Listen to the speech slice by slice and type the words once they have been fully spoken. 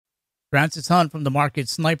Francis Hunt from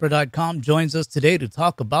themarketsniper.com joins us today to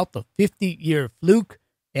talk about the 50-year fluke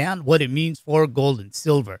and what it means for gold and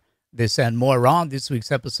silver. This and more on this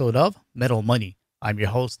week's episode of Metal Money. I'm your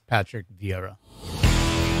host, Patrick Vieira.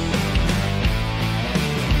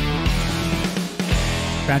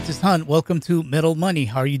 Francis Hunt, welcome to Metal Money.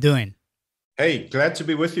 How are you doing? Hey, glad to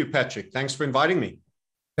be with you, Patrick. Thanks for inviting me.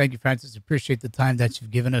 Thank you, Francis. Appreciate the time that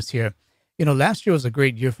you've given us here. You know, last year was a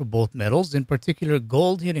great year for both metals, in particular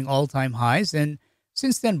gold hitting all-time highs. And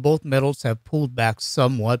since then, both metals have pulled back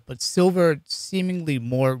somewhat, but silver seemingly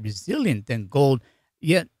more resilient than gold,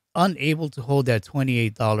 yet unable to hold that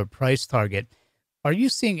 $28 price target. Are you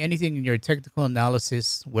seeing anything in your technical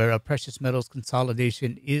analysis where a precious metals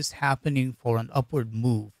consolidation is happening for an upward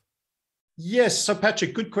move? Yes. So,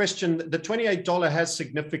 Patrick, good question. The $28 has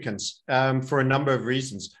significance for a number of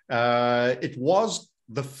reasons. It was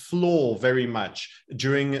the floor very much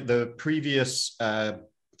during the previous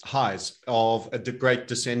highs of the great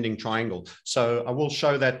descending triangle. So I will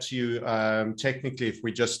show that to you technically if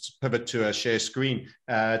we just pivot to a share screen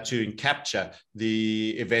to capture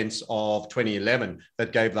the events of 2011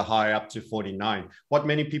 that gave the high up to 49. What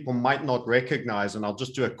many people might not recognize, and I'll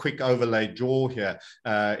just do a quick overlay draw here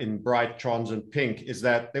in bright transient pink, is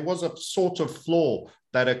that there was a sort of floor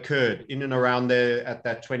that occurred in and around there at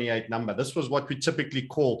that 28 number. This was what we typically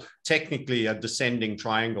call technically a descending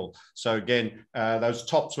triangle. So again, those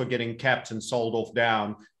tops were getting capped and sold off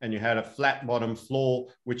down, and you had a flat bottom floor,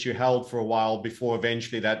 which you held for a while before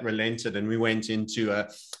eventually that relented. And we went into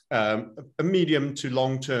a medium to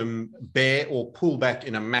long-term bear or pullback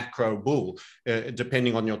in a macro bull,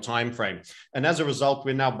 depending on your time frame. And as a result,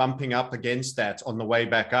 we're now bumping up against that on the way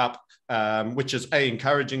back up, which is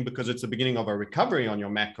encouraging because it's the beginning of a recovery on your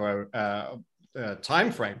macro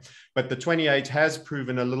time frame. But the 28 has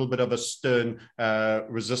proven a little bit of a stern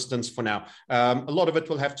resistance for now. A lot of it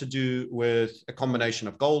will have to do with a combination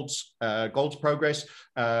of gold's progress.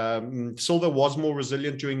 Silver was more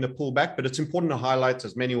resilient during the pullback, but it's important to highlight,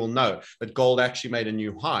 as many will know, that gold actually made a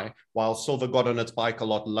new high while silver got on its bike a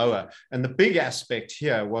lot lower. And the big aspect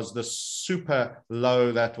here was the super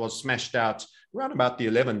low that was smashed out around about the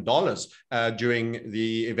 $11 during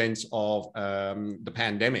the events of the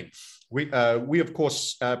pandemic. We of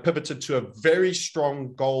course, pivoted to a very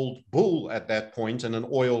strong gold bull at that point and an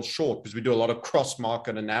oil short, because we do a lot of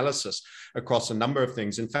cross-market analysis across a number of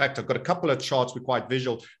things. In fact, I've got a couple of charts, we're quite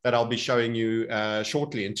visual, that I'll be showing you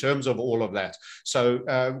shortly in terms of all of that. So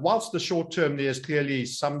whilst the short term, there's clearly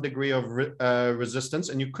some degree of resistance,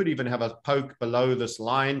 and you could even have a poke below this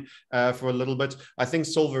line for a little bit, I think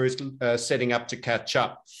silver is setting up to catch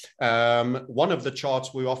up. One of the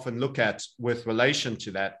charts we often look at with relation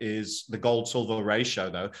to that is the gold silver ratio,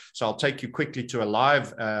 though. So I'll take you quickly to a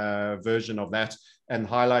live version of that and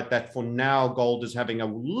highlight that for now, gold is having a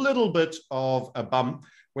little bit of a bump.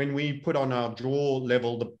 When we put on our draw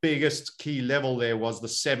level, the biggest key level there was the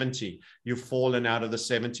 70. You've fallen out of the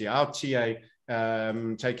 70. Our TA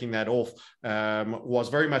taking that off was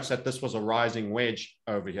very much that this was a rising wedge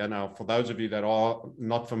over here. Now, for those of you that are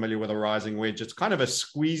not familiar with a rising wedge, it's kind of a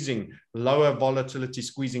squeezing, lower volatility,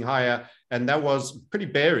 squeezing higher, and that was pretty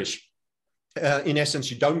bearish. In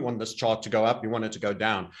essence, you don't want this chart to go up, you want it to go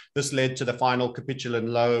down. This led to the final capitulant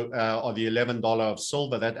low of the $11 of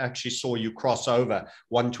silver that actually saw you cross over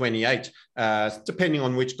 128, depending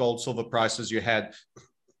on which gold silver prices you had.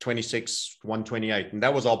 26, 128. And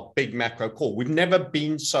that was our big macro call. We've never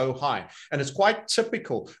been so high. And it's quite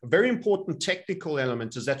typical. A very important technical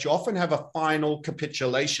element is that you often have a final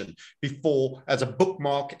capitulation before, as a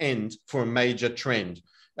bookmark end for a major trend.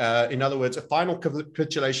 In other words, a final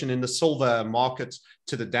capitulation in the silver markets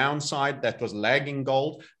to the downside that was lagging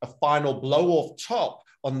gold, a final blow off top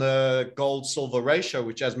on the gold silver ratio,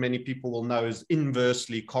 which, as many people will know, is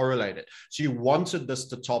inversely correlated. So you wanted this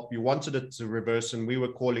to top, you wanted it to reverse, and we were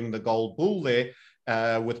calling the gold bull there,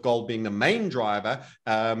 with gold being the main driver,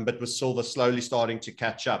 but with silver slowly starting to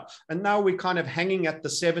catch up. And now we're kind of hanging at the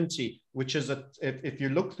 70, which is, if you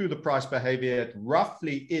look through the price behavior, it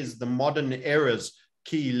roughly is the modern era's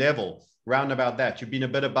key level. Round about that. You've been a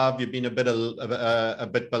bit above, you've been a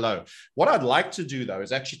bit below. What I'd like to do, though,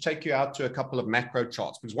 is actually take you out to a couple of macro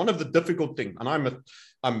charts, because one of the difficult things, and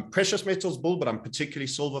I'm precious metals bull, but I'm particularly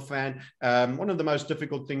silver fan. One of the most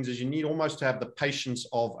difficult things is you need almost to have the patience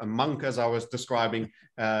of a monk, as I was describing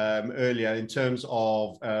earlier in terms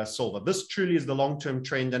of silver. This truly is the long-term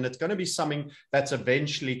trend, and it's going to be something that's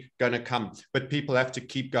eventually going to come, but people have to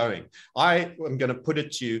keep going. I am going to put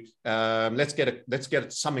it to you. Let's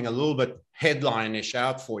get something a little bit headline-ish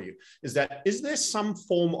out for you. Is there some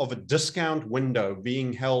form of a discount window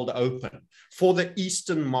being held open for the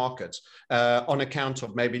Eastern market on account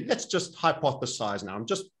of, maybe, let's just hypothesize now. I'm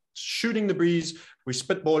just shooting the breeze. We're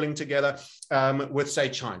spitballing together with, say,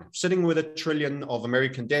 China, sitting with $1 trillion of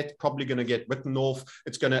American debt, probably going to get written off.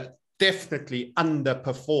 It's going to definitely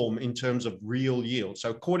underperform in terms of real yield. So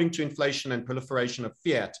according to inflation and proliferation of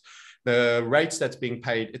fiat, the rates that's being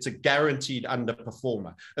paid, it's a guaranteed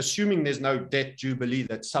underperformer. Assuming there's no debt jubilee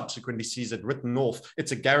that subsequently sees it written off,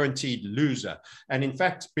 it's a guaranteed loser. And in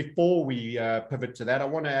fact, before we pivot to that, I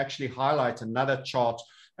want to actually highlight another chart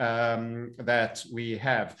that we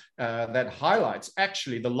have that highlights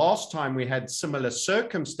actually the last time we had similar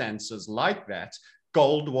circumstances like that,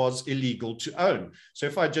 gold was illegal to own. So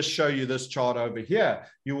if I just show you this chart over here,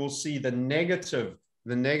 you will see the negative,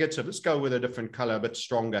 let's go with a different color, a bit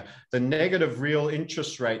stronger, the negative real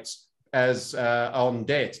interest rates as on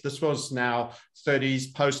debt. This was now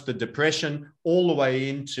 30s post the depression, all the way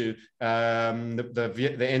into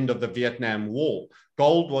the end of the Vietnam War.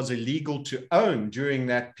 Gold was illegal to own during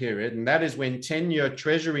that period, and that is when 10-year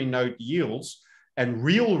treasury note yields and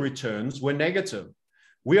real returns were negative.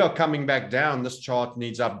 We are coming back down. This chart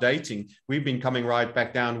needs updating. We've been coming right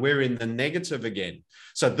back down. We're in the negative again.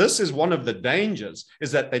 So this is one of the dangers,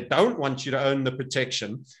 is that they don't want you to own the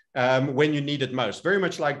protection when you need it most. Very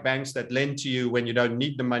much like banks that lend to you when you don't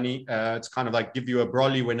need the money. It's kind of like give you a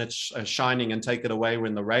brolly when it's shining and take it away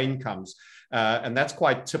when the rain comes. And that's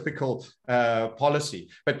quite typical policy.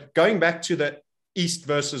 But going back to the East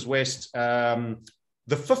versus West,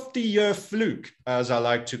 the 50-year fluke, as I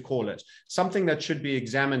like to call it, something that should be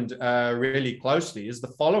examined really closely is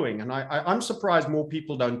the following. And I'm surprised more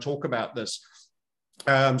people don't talk about this.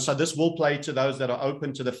 So this will play to those that are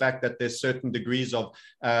open to the fact that there's certain degrees of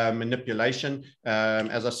manipulation.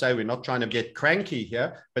 As I say, we're not trying to get cranky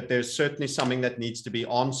here, but there's certainly something that needs to be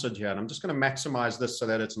answered here. And I'm just going to maximize this so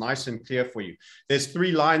that it's nice and clear for you. There's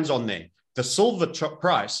 3 lines on there. The silver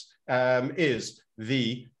price is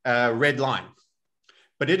the red line.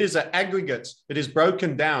 But it is an aggregate. It is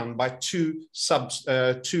broken down by two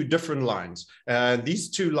different lines. These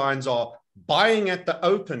 2 lines are buying at the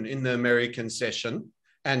open in the American session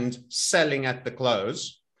and selling at the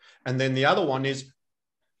close. And then the other one is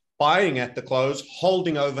buying at the close,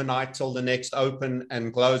 holding overnight till the next open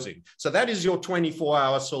and closing. So that is your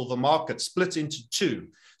 24-hour silver market split into 2.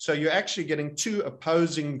 So you're actually getting 2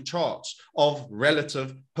 opposing charts of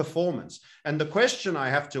relative performance. And the question I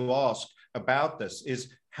have to ask about this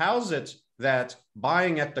is, how's it that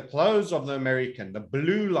buying at the close of the American, the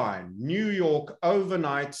blue line, New York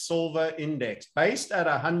overnight silver index, based at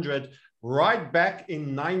 100 right back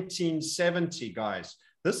in 1970, guys?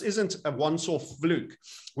 This isn't a once-off fluke.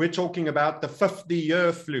 We're talking about the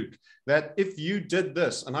 50-year fluke, that if you did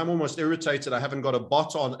this, and I'm almost irritated I haven't got a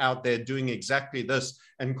bot on out there doing exactly this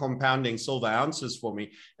and compounding silver ounces for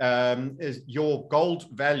me, is your gold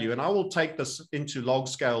value. And I will take this into log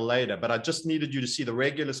scale later, but I just needed you to see the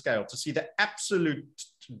regular scale, to see the absolute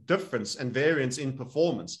difference and variance in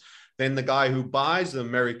performance. Then the guy who buys the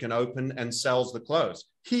American Open and sells the close,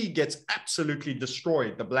 he gets absolutely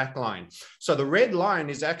destroyed, the black line. So the red line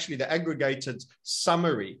is actually the aggregated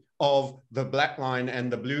summary of the black line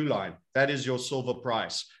and the blue line. That is your silver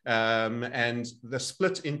price, and the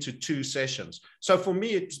split into 2 sessions. So for me,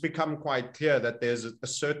 it's become quite clear that there's a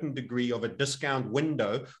certain degree of a discount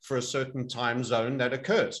window for a certain time zone that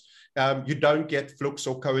occurs. You don't get flukes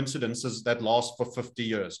or coincidences that last for 50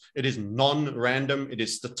 years. It is non-random. It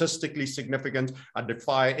is statistically significant. I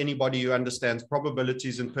defy anybody who understands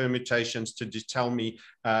probabilities and permutations to just tell me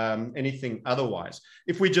anything otherwise.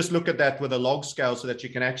 If we just look at that with a log scale so that you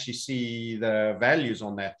can actually see the values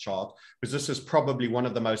on that chart, because this is probably one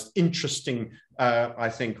of the most interesting, I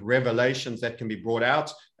think, revelations that can be brought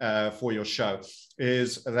out for your show,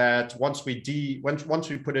 is that once we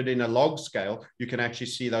put it in a log scale, you can actually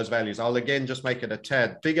see those values. I'll again just make it a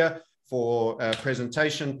tad bigger for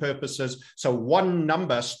presentation purposes. So one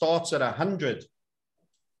number starts at 100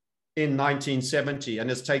 in 1970 and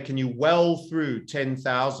has taken you well through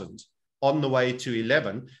 10,000 on the way to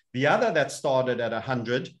 11. The other that started at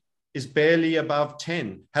 100 is barely above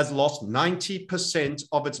 10, has lost 90%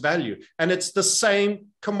 of its value. And it's the same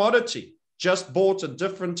commodity, just bought at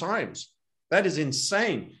different times. That is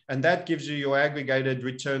insane. And that gives you your aggregated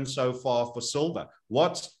return so far for silver.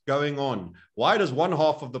 What's going on? Why does one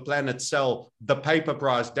half of the planet sell the paper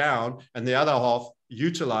price down and the other half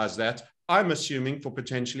utilize that? I'm assuming, for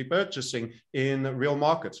potentially purchasing in real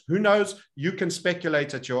markets. Who knows? You can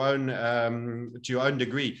speculate at your own to your own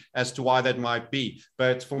degree as to why that might be.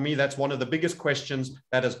 But for me, that's one of the biggest questions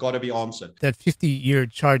that has got to be answered. That 50-year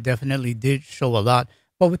chart definitely did show a lot.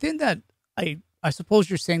 But within that, I suppose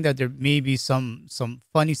you're saying that there may be some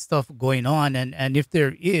funny stuff going on, and if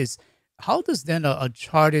there is, how does then a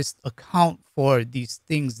chartist account for these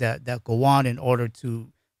things that go on in order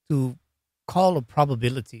to call a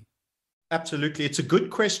probability? Absolutely. It's a good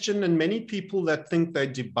question. And many people that think they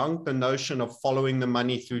debunk the notion of following the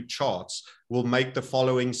money through charts will make the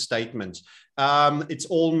following statement. It's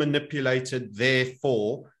all manipulated.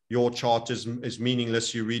 Therefore, your chart is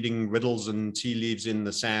meaningless. You're reading riddles and tea leaves in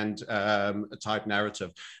the sand type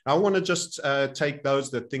narrative. I want to just take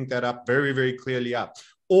those that think that up very, very clearly up.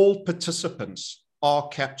 All participants are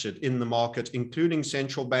captured in the market, including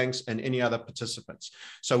central banks and any other participants.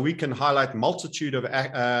 So we can highlight multitude of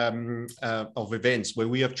events where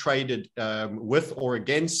we have traded with or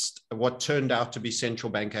against what turned out to be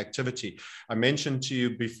central bank activity. I mentioned to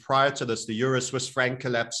you prior to this, the Euro Swiss franc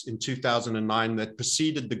collapse in 2009 that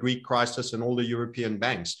preceded the Greek crisis and all the European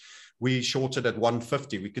banks. We shorted at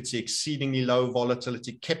 150. We could see exceedingly low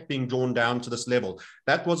volatility kept being drawn down to this level.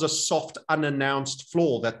 That was a soft, unannounced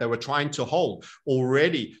floor that they were trying to hold.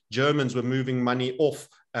 Already, Germans were moving money off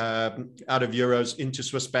out of euros into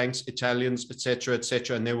Swiss banks, Italians,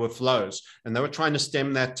 etc., and there were flows, and they were trying to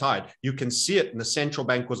stem that tide. You can see it, and the central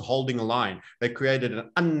bank was holding a line. They created an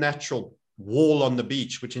unnatural wall on the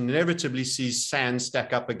beach, which inevitably sees sand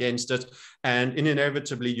stack up against it, and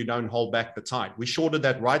inevitably you don't hold back the tide. We shorted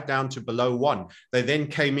that right down to below 1. They then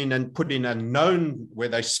came in and put in a known where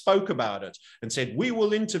they spoke about it and said, we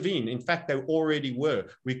will intervene. In fact, they already were.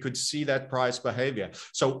 We could see that price behavior.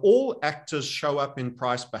 So all actors show up in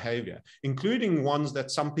price behavior, including ones that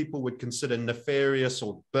some people would consider nefarious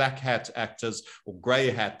or black hat actors or gray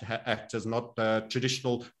hat actors, not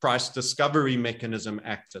traditional price discovery mechanism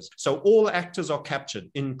actors. So all actors are captured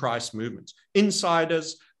in price movements.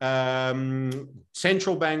 Insiders,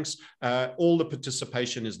 central banks, all the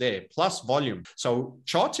participation is there, plus volume. So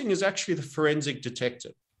charting is actually the forensic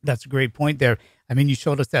detective. That's a great point there. I mean, you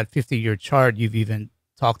showed us that 50-year chart. You've even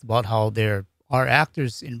talked about how there are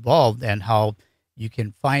actors involved and how you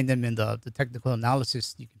can find them in the technical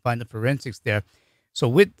analysis. You can find the forensics there. So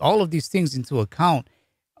with all of these things into account,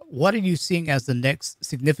 what are you seeing as the next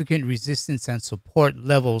significant resistance and support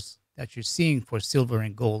levels that you're seeing for silver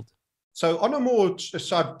and gold? So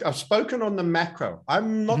I've spoken on the macro.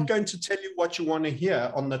 I'm not going to tell you what you want to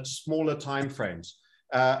hear on the smaller time frames.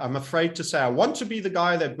 I'm afraid to say I want to be the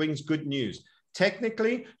guy that brings good news.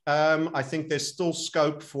 Technically, I think there's still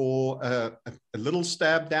scope for a little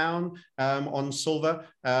stab down on silver.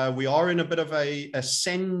 We are in a bit of a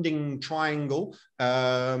ascending triangle,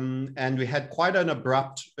 and we had quite an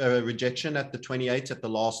abrupt rejection at the 28 at the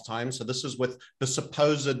last time. So this is with the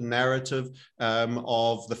supposed narrative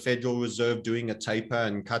of the Federal Reserve doing a taper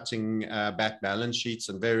and cutting back balance sheets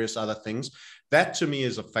and various other things. That to me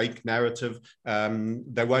is a fake narrative.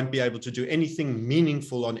 They won't be able to do anything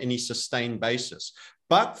meaningful on any sustained basis.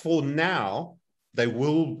 But for now, they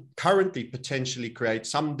will currently potentially create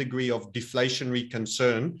some degree of deflationary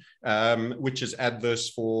concern, which is adverse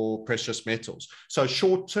for precious metals. So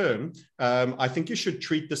short term, I think you should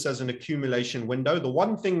treat this as an accumulation window. The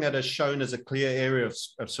one thing that has shown as a clear area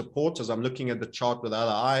of support, as I'm looking at the chart with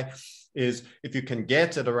other eye, is if you can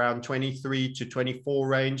get at around 23 to 24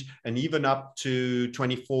 range and even up to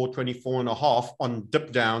 24, 24 and a half on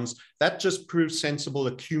dip downs, that just proves sensible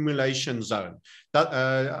accumulation zone.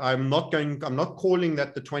 I'm not calling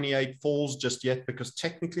that the 28 falls just yet because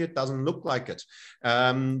technically it doesn't look like it.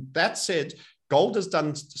 That said, gold has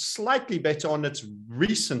done slightly better on its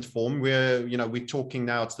recent form where, we're talking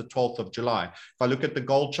now, it's the 12th of July. If I look at the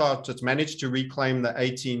gold chart, it's managed to reclaim the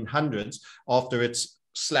 1800s after its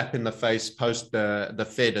slap in the face post the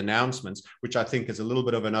Fed announcements, which I think is a little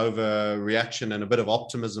bit of an overreaction and a bit of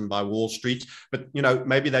optimism by Wall Street. But,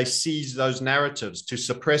 maybe they seize those narratives to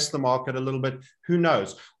suppress the market a little bit. Who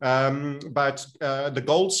knows? But the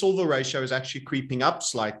gold-silver ratio is actually creeping up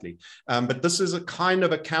slightly. But this is a kind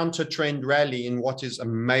of a counter-trend rally in what is a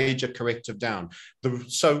major corrective down.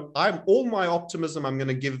 So all my optimism I'm going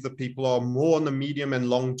to give the people are more on the medium and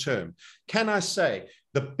long term. Can I say,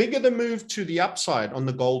 the bigger the move to the upside on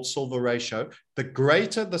the gold-silver ratio, the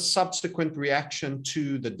greater the subsequent reaction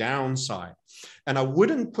to the downside. And I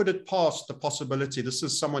wouldn't put it past the possibility, this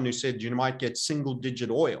is someone who said you might get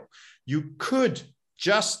single-digit oil. You could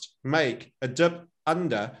just make a dip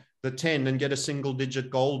under the 10 and get a single digit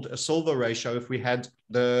gold a silver ratio if we had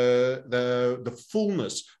the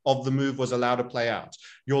fullness of the move was allowed to play out.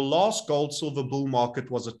 Your last gold silver bull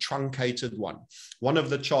market was a truncated one. One of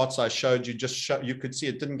the charts I showed you you could see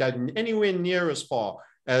it didn't go anywhere near as far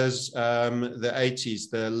as the 80s,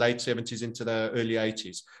 the late 70s into the early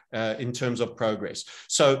 80s in terms of progress.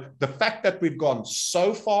 So the fact that we've gone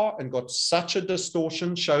so far and got such a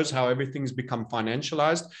distortion shows how everything's become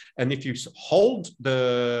financialized. And if you hold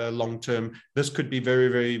the long term, this could be very,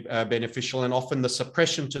 very beneficial. And often the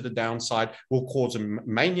suppression to the downside will cause a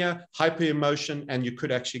mania, hyper emotion, and you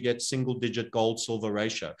could actually get single digit gold silver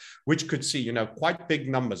ratio, which could see, quite big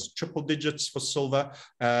numbers, triple digits for silver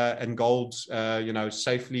and gold,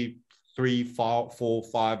 safely 3, 4,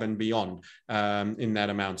 5, and beyond in that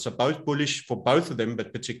amount. So both bullish for both of them,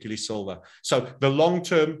 but particularly silver. So the long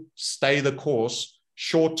term, stay the course.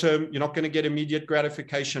 Short term, you're not going to get immediate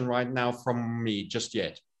gratification right now from me just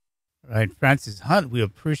yet. Right, Francis Hunt, we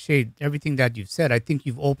appreciate everything that you've said. I think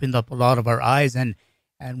you've opened up a lot of our eyes, and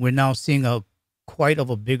we're now seeing quite of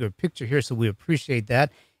a bigger picture here. So we appreciate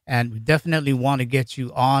that, and we definitely want to get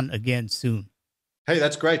you on again soon. Hey,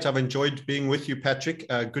 that's great. I've enjoyed being with you, Patrick.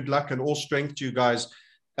 Good luck and all strength to you guys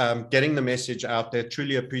getting the message out there.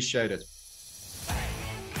 Truly appreciate it.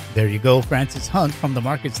 There you go, Francis Hunt from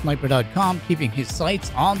themarketsniper.com, keeping his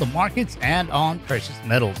sights on the markets and on precious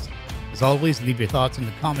metals. As always, leave your thoughts in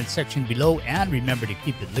the comment section below, and remember to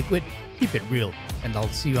keep it liquid, keep it real, and I'll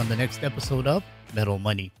see you on the next episode of Metal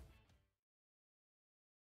Money.